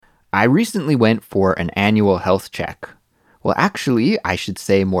I recently went for an annual health check. Well, actually, I should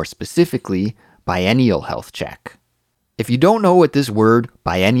say more specifically, biennial health check. If you don't know what this word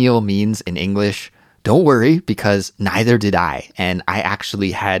biennial means in English, don't worry because neither did I, and I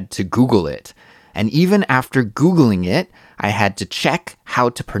actually had to Google it. And even after Googling it, I had to check how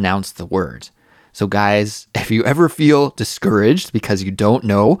to pronounce the word. So guys, if you ever feel discouraged because you don't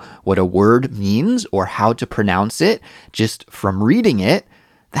know what a word means or how to pronounce it just from reading it,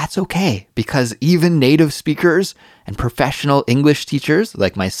 that's okay, because even native speakers and professional English teachers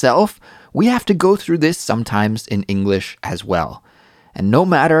like myself, we have to go through this sometimes in English as well. And no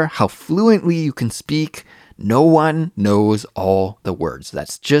matter how fluently you can speak, no one knows all the words.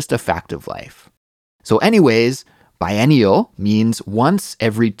 That's just a fact of life. So anyways, biennial means once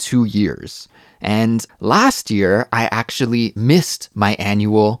every 2 years. And last year, I actually missed my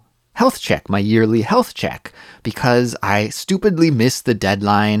annual health check, my yearly health check, because I stupidly missed the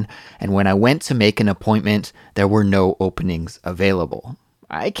deadline, and when I went to make an appointment, there were no openings available.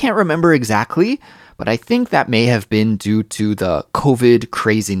 I can't remember exactly, but I think that may have been due to the COVID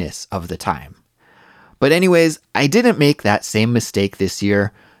craziness of the time. But anyways, I didn't make that same mistake this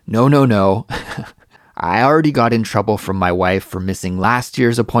year. No. I already got in trouble from my wife for missing last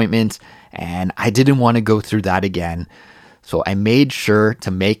year's appointment, and I didn't want to go through that again. So I made sure to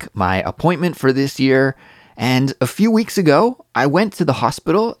make my appointment for this year. And a few weeks ago, I went to the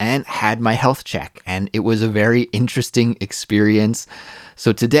hospital and had my health check. And it was a very interesting experience.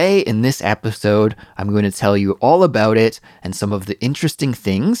 So today in this episode, I'm going to tell you all about it and some of the interesting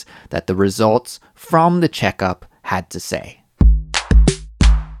things that the results from the checkup had to say.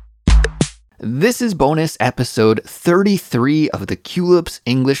 This is bonus episode 33 of the Culips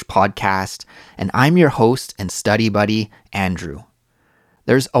English podcast, and I'm your host and study buddy, Andrew.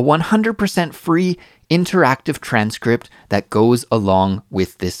 There's a 100% free interactive transcript that goes along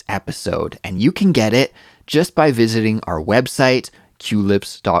with this episode, and you can get it just by visiting our website,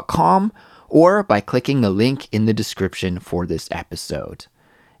 culips.com, or by clicking the link in the description for this episode.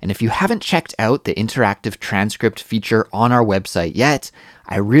 And if you haven't checked out the interactive transcript feature on our website yet,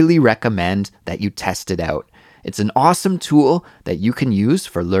 I really recommend that you test it out. It's an awesome tool that you can use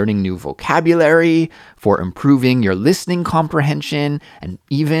for learning new vocabulary, for improving your listening comprehension, and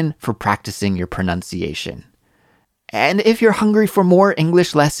even for practicing your pronunciation. And if you're hungry for more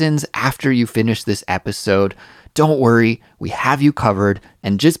English lessons after you finish this episode, don't worry, we have you covered.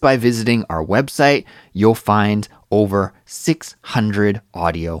 And just by visiting our website, you'll find over 600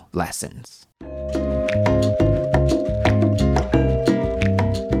 audio lessons.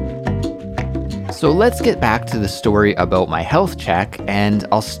 So let's get back to the story about my health check, and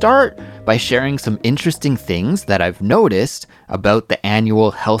I'll start by sharing some interesting things that I've noticed about the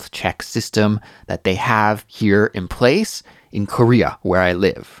annual health check system that they have here in place in Korea, where I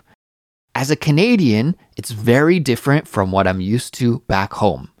live. As a Canadian, it's very different from what I'm used to back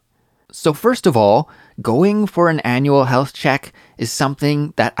home. So first of all, going for an annual health check is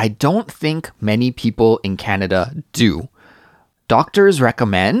something that I don't think many people in Canada do. Doctors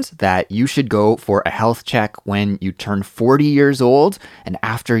recommend that you should go for a health check when you turn 40 years old, and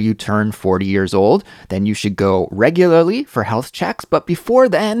after you turn 40 years old, then you should go regularly for health checks. But before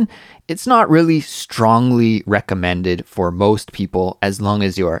then, it's not really strongly recommended for most people as long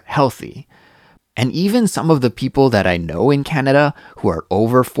as you're healthy. And even some of the people that I know in Canada who are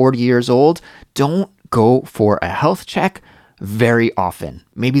over 40 years old don't go for a health check very often.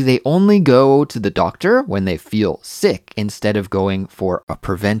 Maybe they only go to the doctor when they feel sick instead of going for a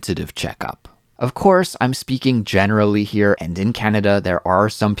preventative checkup. Of course, I'm speaking generally here, and in Canada, there are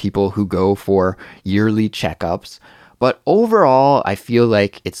some people who go for yearly checkups. But overall, I feel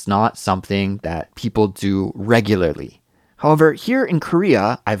like it's not something that people do regularly. However, here in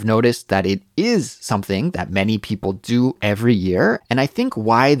Korea, I've noticed that it is something that many people do every year. And I think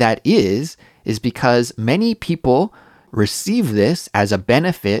why that is because many people receive this as a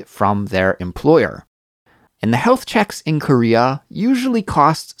benefit from their employer. And the health checks in Korea usually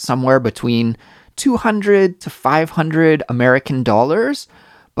cost somewhere between 200 to 500 American dollars.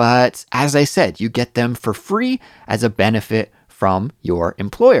 But as I said, you get them for free as a benefit from your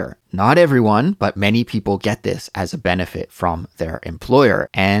employer. Not everyone, but many people get this as a benefit from their employer.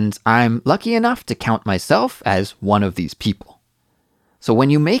 And I'm lucky enough to count myself as one of these people. So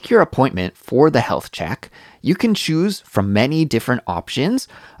when you make your appointment for the health check, you can choose from many different options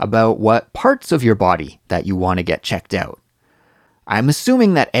about what parts of your body that you want to get checked out. I'm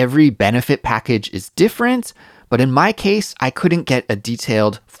assuming that every benefit package is different, but in my case, I couldn't get a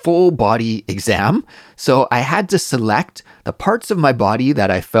detailed full body exam, so I had to select the parts of my body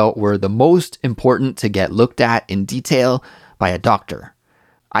that I felt were the most important to get looked at in detail by a doctor.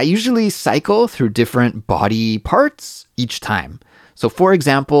 I usually cycle through different body parts each time. So for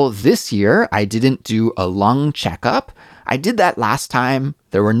example, this year, I didn't do a lung checkup. I did that last time.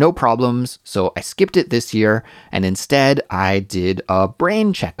 There were no problems, so I skipped it this year, and instead I did a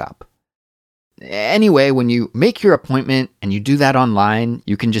brain checkup. Anyway, when you make your appointment and you do that online,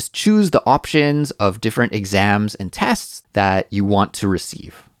 you can just choose the options of different exams and tests that you want to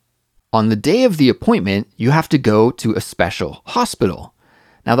receive. On the day of the appointment, you have to go to a special hospital.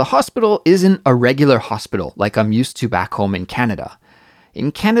 Now, the hospital isn't a regular hospital like I'm used to back home in Canada.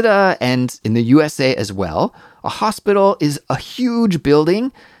 In Canada and in the USA as well, a hospital is a huge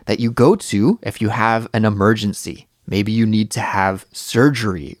building that you go to if you have an emergency. Maybe you need to have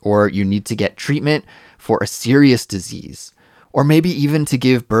surgery, or you need to get treatment for a serious disease, or maybe even to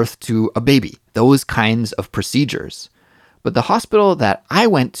give birth to a baby, those kinds of procedures. But the hospital that I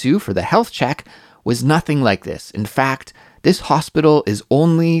went to for the health check was nothing like this. In fact, this hospital is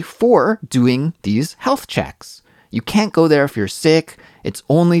only for doing these health checks. You can't go there if you're sick. It's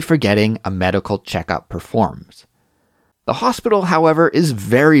only for getting a medical checkup performed. The hospital, however, is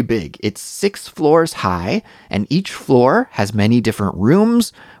very big. It's 6 floors high, and each floor has many different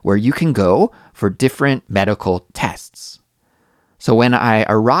rooms where you can go for different medical tests. So when I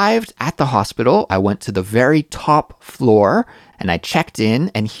arrived at the hospital, I went to the very top floor and I checked in,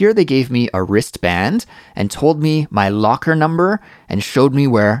 and here they gave me a wristband and told me my locker number and showed me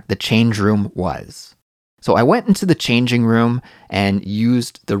where the change room was. So I went into the changing room and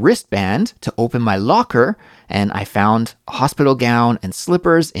used the wristband to open my locker, and I found a hospital gown and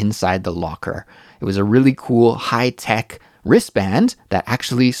slippers inside the locker. It was a really cool high-tech wristband that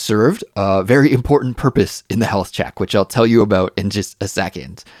actually served a very important purpose in the health check, which I'll tell you about in just a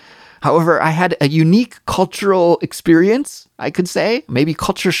second. However, I had a unique cultural experience, I could say. Maybe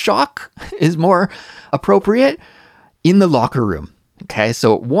culture shock is more appropriate in the locker room. Okay,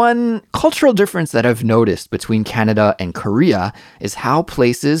 so one cultural difference that I've noticed between Canada and Korea is how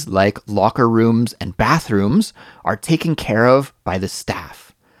places like locker rooms and bathrooms are taken care of by the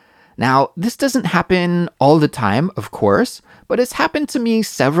staff. Now, this doesn't happen all the time, of course, but it's happened to me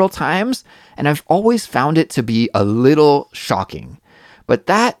several times, and I've always found it to be a little shocking. But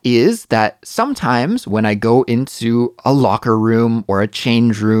that is that sometimes when I go into a locker room or a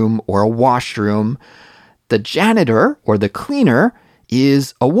change room or a washroom, the janitor or the cleaner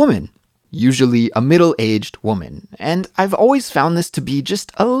is a woman, usually a middle-aged woman. And I've always found this to be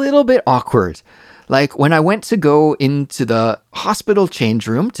just a little bit awkward. Like when I went to go into the hospital change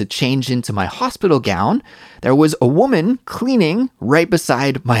room to change into my hospital gown, there was a woman cleaning right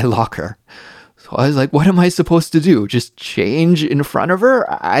beside my locker. So I was like, what am I supposed to do? Just change in front of her?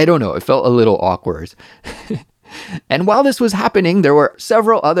 I don't know. It felt a little awkward. And while this was happening, there were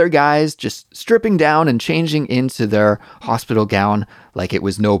several other guys just stripping down and changing into their hospital gown like it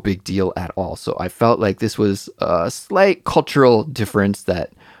was no big deal at all. So I felt like this was a slight cultural difference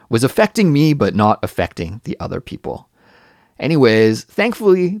that was affecting me, but not affecting the other people. Anyways,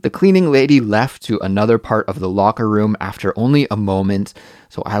 thankfully, the cleaning lady left to another part of the locker room after only a moment,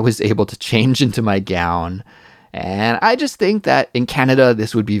 so I was able to change into my gown. And I just think that in Canada,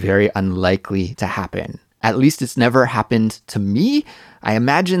 this would be very unlikely to happen. At least it's never happened to me. I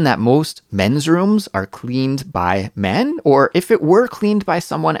imagine that most men's rooms are cleaned by men, or if it were cleaned by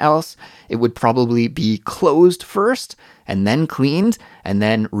someone else, it would probably be closed first and then cleaned and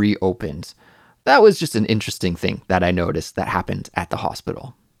then reopened. That was just an interesting thing that I noticed that happened at the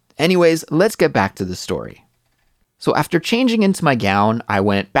hospital. Anyways, let's get back to the story. So after changing into my gown, I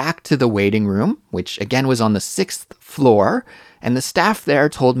went back to the waiting room, which again was on the 6th floor, and the staff there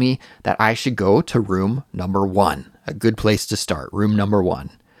told me that I should go to room number 1. A good place to start, room number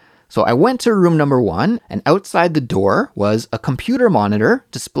 1. So I went to room number 1, and outside the door was a computer monitor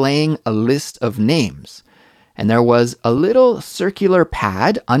displaying a list of names. And there was a little circular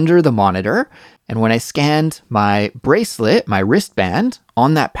pad under the monitor, and when I scanned my bracelet, my wristband,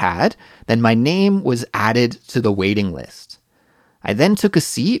 on that pad, then my name was added to the waiting list. I then took a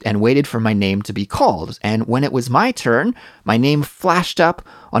seat and waited for my name to be called, and when it was my turn, my name flashed up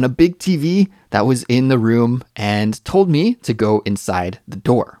on a big TV that was in the room and told me to go inside the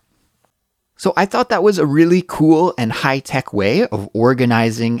door. So I thought that was a really cool and high-tech way of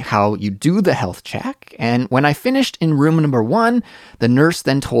organizing how you do the health check, and when I finished in room number 1, the nurse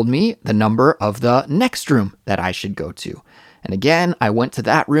then told me the number of the next room that I should go to. And again, I went to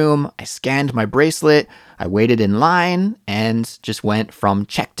that room, I scanned my bracelet, I waited in line, and just went from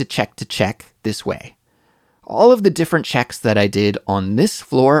check to check to check this way. All of the different checks that I did on this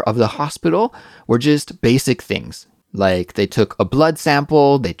floor of the hospital were just basic things. Like they took a blood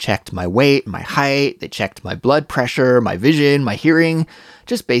sample, they checked my weight, my height, they checked my blood pressure, my vision, my hearing,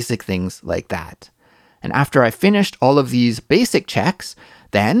 just basic things like that. And after I finished all of these basic checks,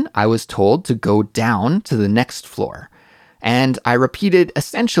 then I was told to go down to the next floor. And I repeated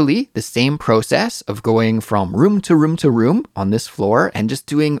essentially the same process of going from room to room to room on this floor and just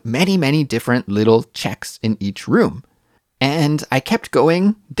doing many, many different little checks in each room. And I kept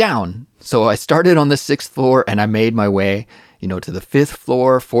going down. So I started on the 6th floor and I made my way, to the 5th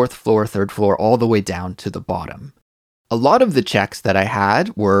floor, 4th floor, 3rd floor, all the way down to the bottom. A lot of the checks that I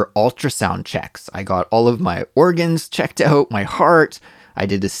had were ultrasound checks. I got all of my organs checked out, my heart. I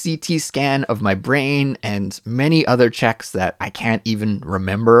did a CT scan of my brain and many other checks that I can't even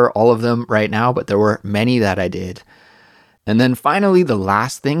remember all of them right now, but there were many that I did. And then finally, the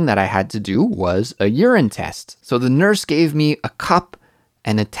last thing that I had to do was a urine test. So the nurse gave me a cup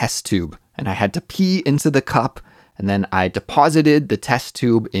and a test tube, and I had to pee into the cup, and then I deposited the test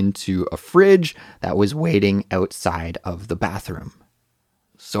tube into a fridge that was waiting outside of the bathroom.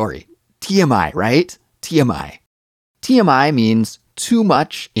 Sorry, TMI, right? TMI. TMI means too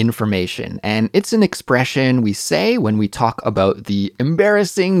much information, and it's an expression we say when we talk about the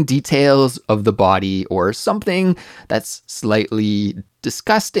embarrassing details of the body or something that's slightly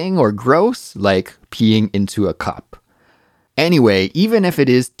disgusting or gross, like peeing into a cup. Anyway, even if it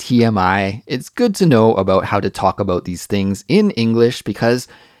is TMI, it's good to know about how to talk about these things in English because,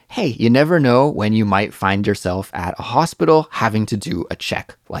 hey, you never know when you might find yourself at a hospital having to do a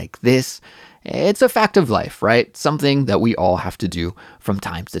check like this. It's a fact of life, right? Something that we all have to do from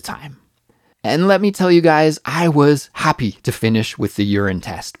time to time. And let me tell you guys, I was happy to finish with the urine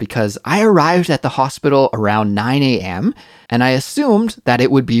test because I arrived at the hospital around 9 a.m. and I assumed that it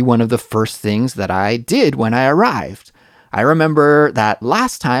would be one of the first things that I did when I arrived. I remember that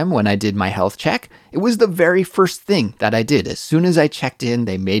last time when I did my health check, it was the very first thing that I did. As soon as I checked in,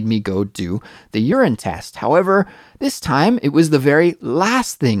 they made me go do the urine test. However, this time it was the very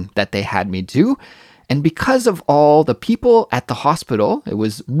last thing that they had me do. And because of all the people at the hospital, it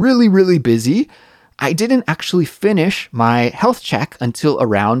was really, really busy. I didn't actually finish my health check until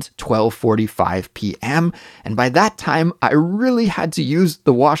around 12:45 p.m. And by that time, I really had to use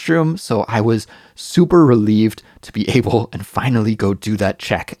the washroom. So I was super relieved to be able and finally go do that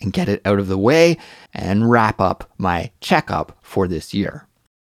check and get it out of the way and wrap up my checkup for this year.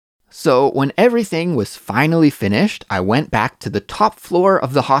 So when everything was finally finished, I went back to the top floor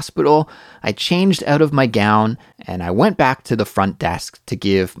of the hospital, I changed out of my gown, and I went back to the front desk to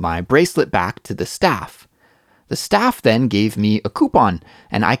give my bracelet back to the staff. The staff then gave me a coupon,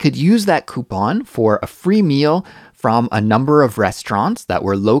 and I could use that coupon for a free meal from a number of restaurants that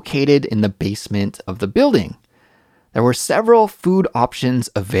were located in the basement of the building. There were several food options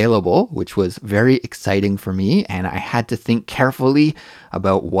available, which was very exciting for me, and I had to think carefully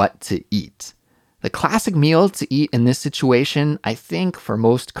about what to eat. The classic meal to eat in this situation, I think for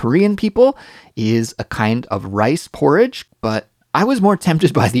most Korean people, is a kind of rice porridge, but I was more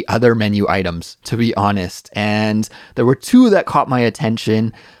tempted by the other menu items, to be honest, and there were two that caught my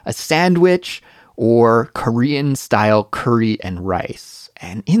attention, a sandwich or Korean-style curry and rice.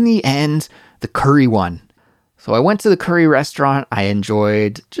 And in the end, the curry won. So I went to the curry restaurant, I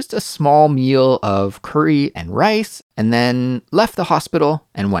enjoyed just a small meal of curry and rice, and then left the hospital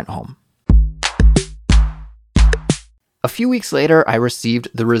and went home. A few weeks later, I received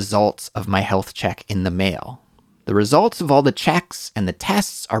the results of my health check in the mail. The results of all the checks and the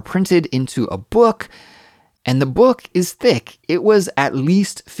tests are printed into a book, and the book is thick. It was at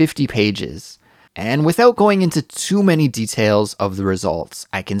least 50 pages. And without going into too many details of the results,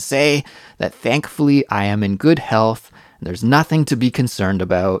 I can say that thankfully I am in good health and there's nothing to be concerned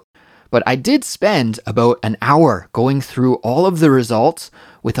about. But I did spend about an hour going through all of the results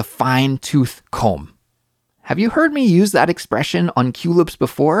with a fine-tooth comb. Have you heard me use that expression on Culips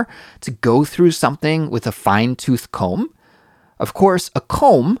before, to go through something with a fine-tooth comb? Of course, a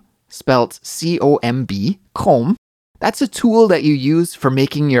comb, spelt C-O-M-B, comb, that's a tool that you use for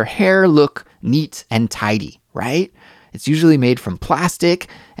making your hair look neat and tidy, right? It's usually made from plastic,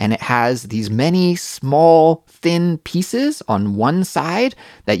 and it has these many small, thin pieces on one side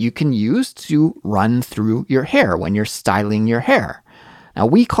that you can use to run through your hair when you're styling your hair. Now,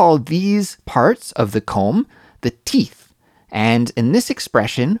 we call these parts of the comb the teeth. And in this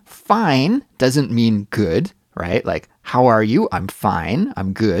expression, fine doesn't mean good, right? Like, how are you? I'm fine.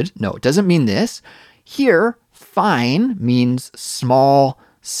 I'm good. No, it doesn't mean this. Here, fine means small,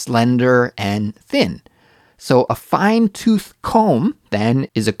 slender, and thin. So a fine-tooth comb, then,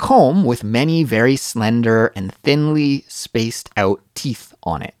 is a comb with many very slender and thinly spaced out teeth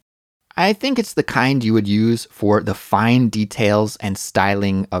on it. I think it's the kind you would use for the fine details and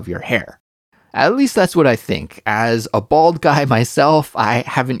styling of your hair. At least that's what I think. As a bald guy myself, I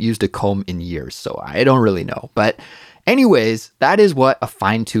haven't used a comb in years, so I don't really know. But anyways, that is what a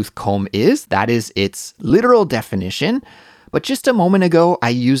fine-tooth comb is. That is its literal definition. But just a moment ago, I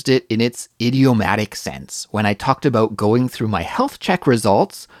used it in its idiomatic sense when I talked about going through my health check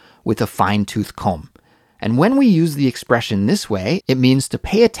results with a fine-tooth comb. And when we use the expression this way, it means to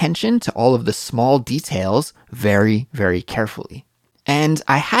pay attention to all of the small details very, very carefully. And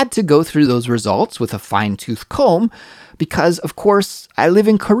I had to go through those results with a fine-tooth comb because, of course, I live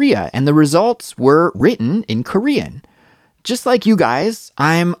in Korea and the results were written in Korean. Just like you guys,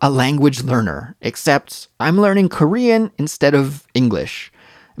 I'm a language learner, except I'm learning Korean instead of English.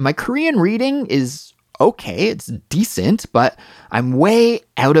 My Korean reading is okay, it's decent, but I'm way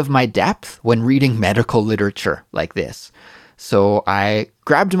out of my depth when reading medical literature like this. So I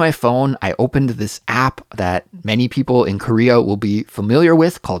grabbed my phone, I opened this app that many people in Korea will be familiar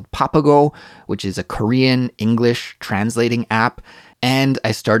with called Papago, which is a Korean English translating app. And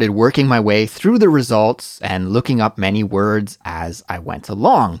I started working my way through the results and looking up many words as I went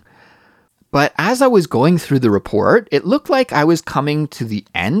along. But as I was going through the report, it looked like I was coming to the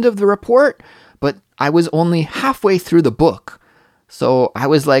end of the report, but I was only halfway through the book. So I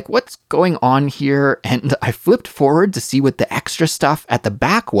was like, what's going on here? And I flipped forward to see what the extra stuff at the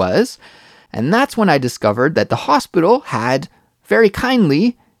back was. And that's when I discovered that the hospital had, very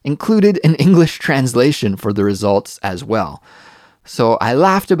kindly, included an English translation for the results as well. So I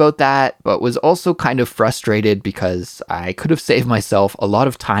laughed about that, but was also kind of frustrated because I could have saved myself a lot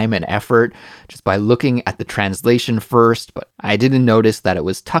of time and effort just by looking at the translation first, but I didn't notice that it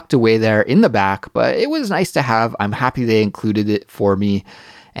was tucked away there in the back, but it was nice to have. I'm happy they included it for me.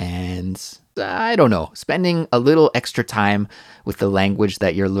 And I don't know, spending a little extra time with the language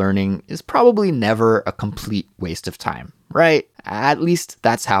that you're learning is probably never a complete waste of time, right? At least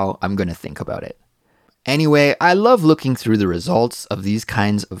that's how I'm going to think about it. Anyway, I love looking through the results of these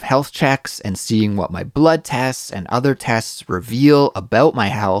kinds of health checks and seeing what my blood tests and other tests reveal about my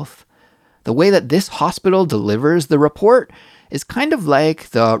health. The way that this hospital delivers the report is kind of like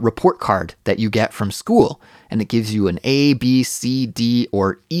the report card that you get from school, and it gives you an A, B, C, D,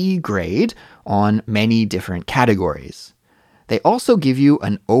 or E grade on many different categories. They also give you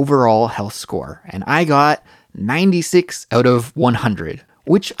an overall health score, and I got 96 out of 100,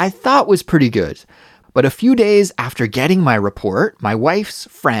 which I thought was pretty good. But a few days after getting my report, my wife's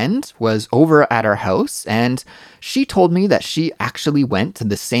friend was over at our house and she told me that she actually went to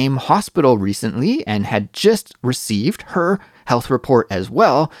the same hospital recently and had just received her health report as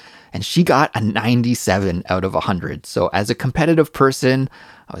well. And she got a 97 out of 100. So as a competitive person,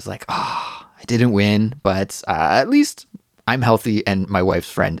 I was like, I didn't win, but at least I'm healthy and my wife's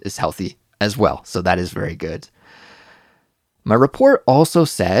friend is healthy as well. So that is very good. My report also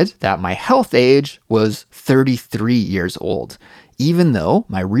said that my health age was 33 years old, even though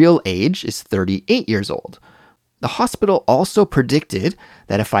my real age is 38 years old. The hospital also predicted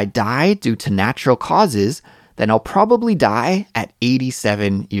that if I die due to natural causes, then I'll probably die at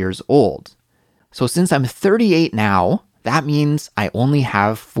 87 years old. So since I'm 38 now, that means I only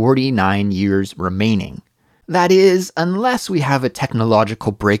have 49 years remaining. That is, unless we have a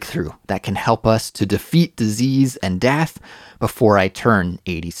technological breakthrough that can help us to defeat disease and death before I turn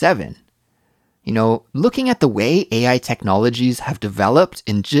 87. You know, looking at the way AI technologies have developed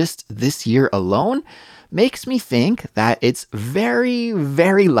in just this year alone makes me think that it's very,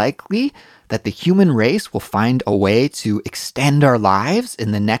 very likely that the human race will find a way to extend our lives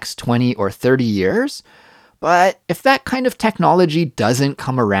in the next 20 or 30 years. But if that kind of technology doesn't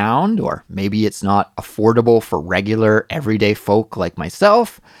come around, or maybe it's not affordable for regular, everyday folk like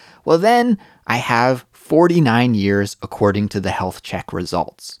myself, well then I have 49 years according to the health check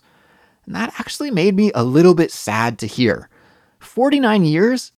results. And that actually made me a little bit sad to hear. 49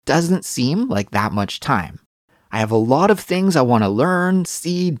 years doesn't seem like that much time. I have a lot of things I want to learn,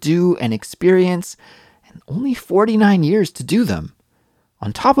 see, do, and experience, and only 49 years to do them.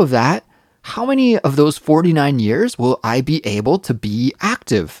 On top of that, how many of those 49 years will I be able to be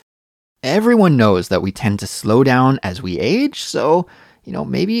active? Everyone knows that we tend to slow down as we age, so,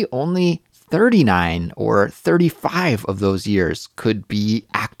 maybe only 39 or 35 of those years could be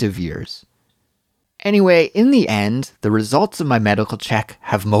active years. Anyway, in the end, the results of my medical check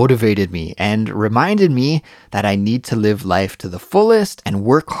have motivated me and reminded me that I need to live life to the fullest and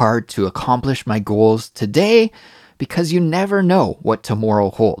work hard to accomplish my goals today because you never know what tomorrow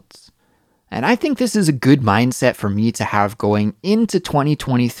holds. And I think this is a good mindset for me to have going into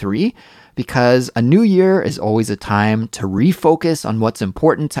 2023 because a new year is always a time to refocus on what's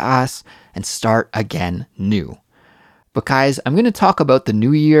important to us and start again new. But guys, I'm going to talk about the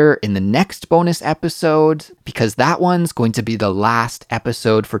new year in the next bonus episode because that one's going to be the last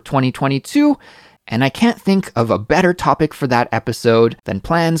episode for 2022. And I can't think of a better topic for that episode than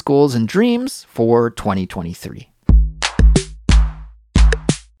plans, goals, and dreams for 2023.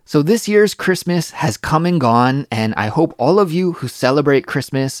 So this year's Christmas has come and gone, and I hope all of you who celebrate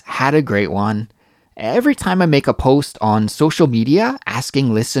Christmas had a great one. Every time I make a post on social media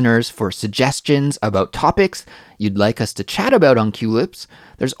asking listeners for suggestions about topics you'd like us to chat about on Culips,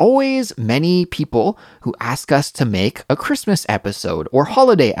 there's always many people who ask us to make a Christmas episode or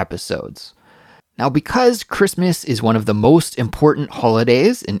holiday episodes. Now, because Christmas is one of the most important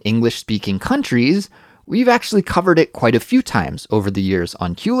holidays in English-speaking countries, we've actually covered it quite a few times over the years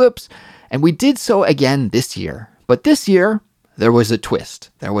on Culips, and we did so again this year. But this year, there was a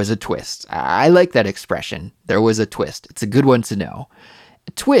twist. There was a twist. I like that expression. There was a twist. It's a good one to know.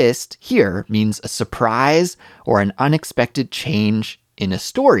 A twist here means a surprise or an unexpected change in a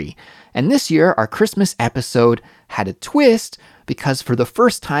story. And this year, our Christmas episode had a twist because for the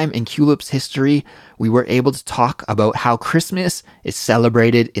first time in Culips history, we were able to talk about how Christmas is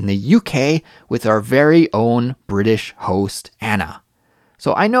celebrated in the UK with our very own British host, Anna.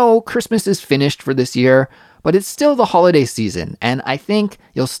 So I know Christmas is finished for this year, but it's still the holiday season, and I think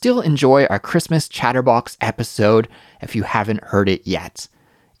you'll still enjoy our Christmas Chatterbox episode if you haven't heard it yet.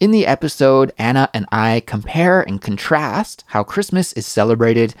 In the episode, Anna and I compare and contrast how Christmas is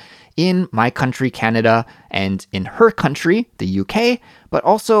celebrated in my country, Canada, and in her country, the UK, but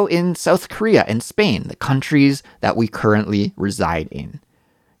also in South Korea and Spain, the countries that we currently reside in.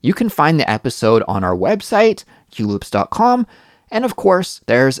 You can find the episode on our website, culips.com, and of course,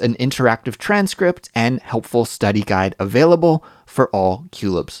 there's an interactive transcript and helpful study guide available for all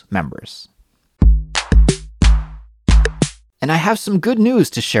Culips members. And I have some good news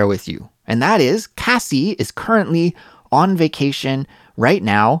to share with you, and that is Cassie is currently on vacation right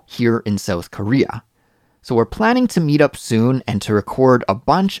now here in South Korea. So we're planning to meet up soon and to record a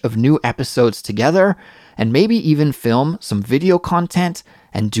bunch of new episodes together and maybe even film some video content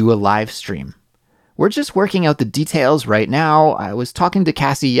and do a live stream. We're just working out the details right now. I was talking to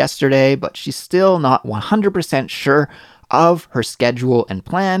Cassie yesterday, but she's still not 100% sure of her schedule and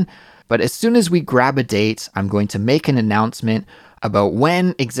plan. But as soon as we grab a date, I'm going to make an announcement about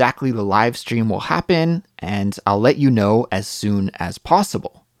when exactly the live stream will happen, and I'll let you know as soon as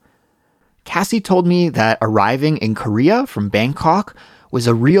possible. Cassie told me that arriving in Korea from Bangkok was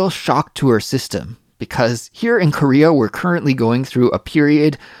a real shock to her system, because here in Korea, we're currently going through a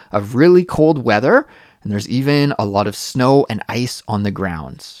period of really cold weather, and there's even a lot of snow and ice on the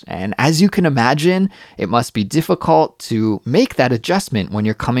ground. And as you can imagine, it must be difficult to make that adjustment when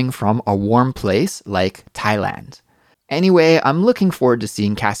you're coming from a warm place like Thailand. Anyway, I'm looking forward to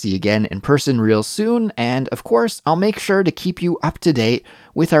seeing Cassie again in person real soon, and of course, I'll make sure to keep you up to date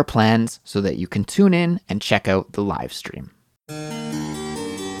with our plans so that you can tune in and check out the live stream.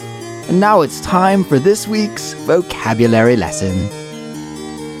 And now it's time for this week's vocabulary lesson.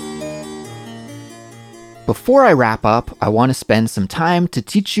 Before I wrap up, I want to spend some time to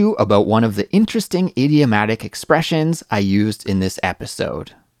teach you about one of the interesting idiomatic expressions I used in this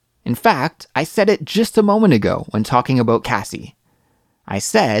episode. In fact, I said it just a moment ago when talking about Cassie. I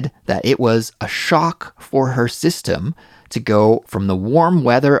said that it was a shock for her system to go from the warm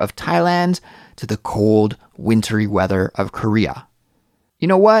weather of Thailand to the cold, wintry weather of Korea. You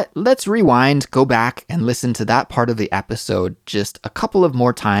know what? Let's rewind, go back, and listen to that part of the episode just a couple of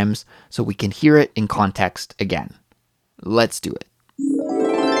more times so we can hear it in context again. Let's do it.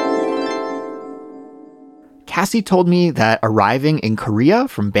 Cassie told me that arriving in Korea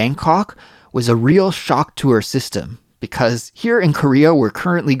from Bangkok was a real shock to her system because here in Korea, we're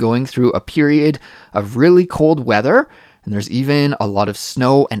currently going through a period of really cold weather, and there's even a lot of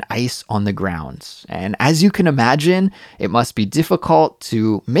snow and ice on the ground. And as you can imagine, it must be difficult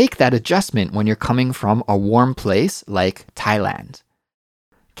to make that adjustment when you're coming from a warm place like Thailand.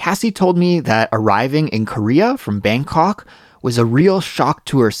 Cassie told me that arriving in Korea from Bangkok was a real shock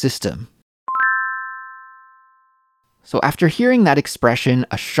to her system. So after hearing that expression,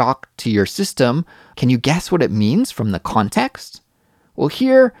 a shock to your system, can you guess what it means from the context? Well,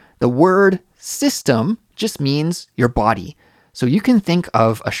 here, the word system just means your body. So you can think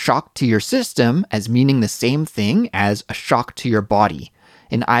of a shock to your system as meaning the same thing as a shock to your body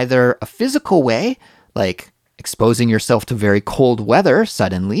in either a physical way, like exposing yourself to very cold weather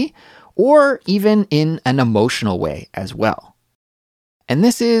suddenly, or even in an emotional way as well. And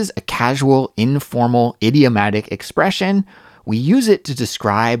this is a casual, informal, idiomatic expression. We use it to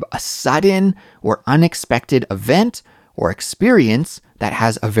describe a sudden or unexpected event or experience that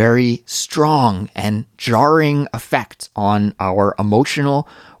has a very strong and jarring effect on our emotional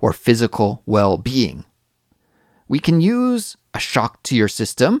or physical well-being. We can use a shock to your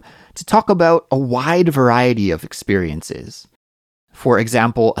system to talk about a wide variety of experiences. For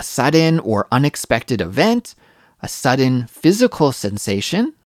example, a sudden or unexpected event, a sudden physical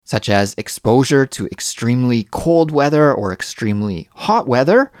sensation, such as exposure to extremely cold weather or extremely hot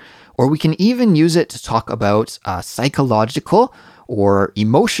weather, or we can even use it to talk about a psychological or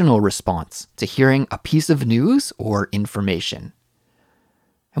emotional response to hearing a piece of news or information.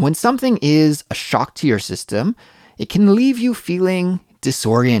 And when something is a shock to your system, it can leave you feeling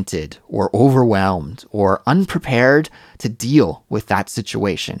disoriented or overwhelmed or unprepared to deal with that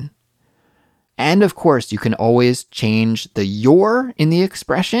situation. And of course, you can always change the "your" in the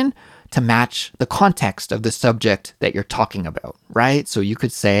expression to match the context of the subject that you're talking about, right? So you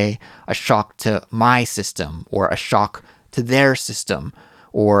could say a shock to my system, or a shock to their system,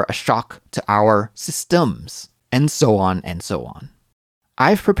 or a shock to our systems, and so on and so on.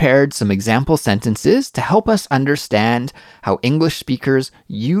 I've prepared some example sentences to help us understand how English speakers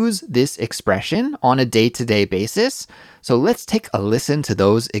use this expression on a day-to-day basis. So let's take a listen to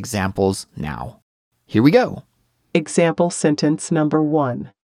those examples now. Here we go. Example sentence number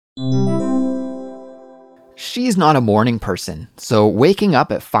 1. She's not a morning person, so waking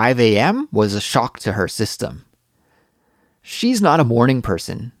up at 5 a.m. was a shock to her system. She's not a morning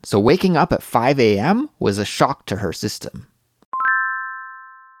person, so waking up at 5 a.m. was a shock to her system.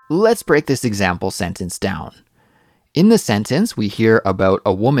 Let's break this example sentence down. In the sentence, we hear about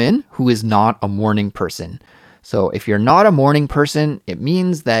a woman who is not a morning person. So if you're not a morning person, it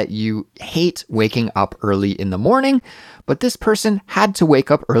means that you hate waking up early in the morning, but this person had to wake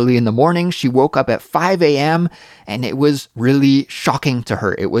up early in the morning. She woke up at 5 a.m. and it was really shocking to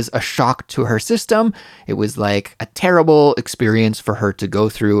her. It was a shock to her system. It was like a terrible experience for her to go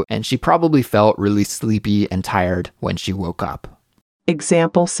through, and she probably felt really sleepy and tired when she woke up.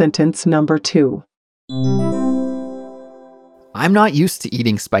 Example sentence number 2. I'm not used to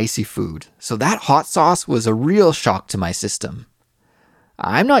eating spicy food, so that hot sauce was a real shock to my system.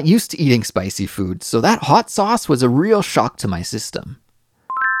 I'm not used to eating spicy food, so that hot sauce was a real shock to my system.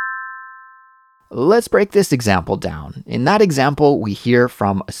 Let's break this example down. In that example, we hear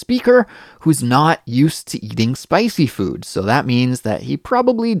from a speaker who's not used to eating spicy food. So that means that he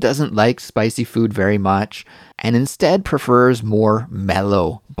probably doesn't like spicy food very much and instead prefers more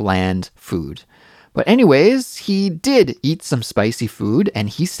mellow, bland food. But anyways, he did eat some spicy food, and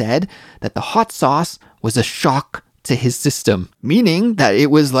he said that the hot sauce was a shock to his system, meaning that it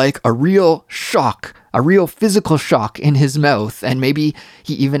was like a real shock, a real physical shock in his mouth, and maybe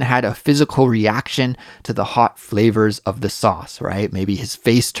he even had a physical reaction to the hot flavors of the sauce, right? Maybe his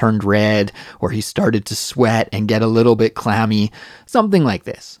face turned red, or he started to sweat and get a little bit clammy, something like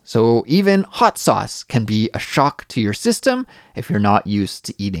this. So even hot sauce can be a shock to your system if you're not used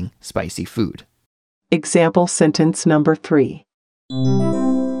to eating spicy food. Example sentence number 3.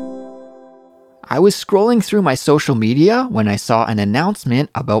 I was scrolling through my social media when I saw an announcement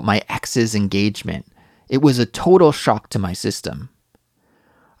about my ex's engagement. It was a total shock to my system.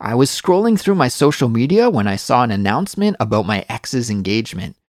 I was scrolling through my social media when I saw an announcement about my ex's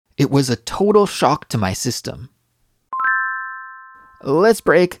engagement. It was a total shock to my system. Let's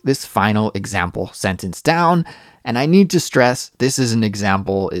break this final example sentence down. And I need to stress, this is an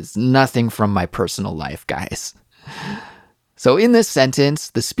example. It's nothing from my personal life, guys. So in this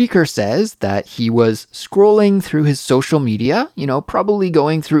sentence, the speaker says that he was scrolling through his social media, probably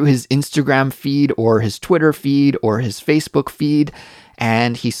going through his Instagram feed or his Twitter feed or his Facebook feed,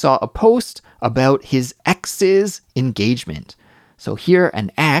 and he saw a post about his ex's engagement. So here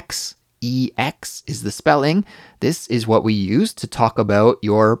an X, EX is the spelling. This is what we use to talk about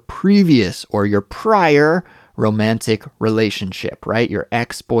your previous or your prior romantic relationship, right? Your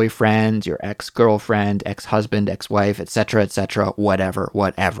ex-boyfriend, your ex-girlfriend, ex-husband, ex-wife, etc.,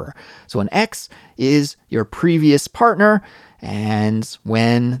 whatever. So an ex is your previous partner, and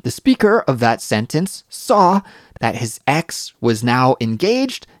when the speaker of that sentence saw that his ex was now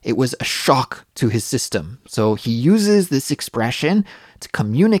engaged, it was a shock to his system. So he uses this expression to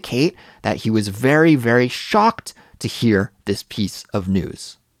communicate that he was very, very shocked to hear this piece of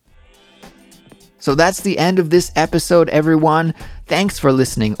news. So that's the end of this episode, everyone. Thanks for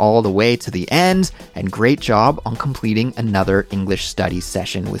listening all the way to the end, and great job on completing another English study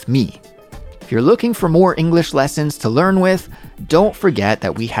session with me. If If you're looking for more English lessons to learn with, don't forget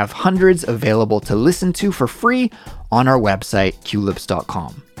that we have hundreds available to listen to for free on our website,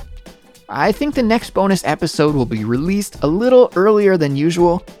 culips.com. I think the next bonus episode will be released a little earlier than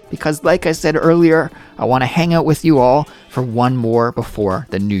usual because, like I said earlier, I want to hang out with you all for one more before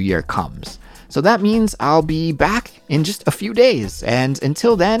the new year comes. So that means I'll be back in just a few days. And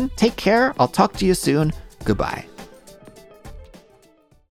until then, take care. I'll talk to you soon. Goodbye.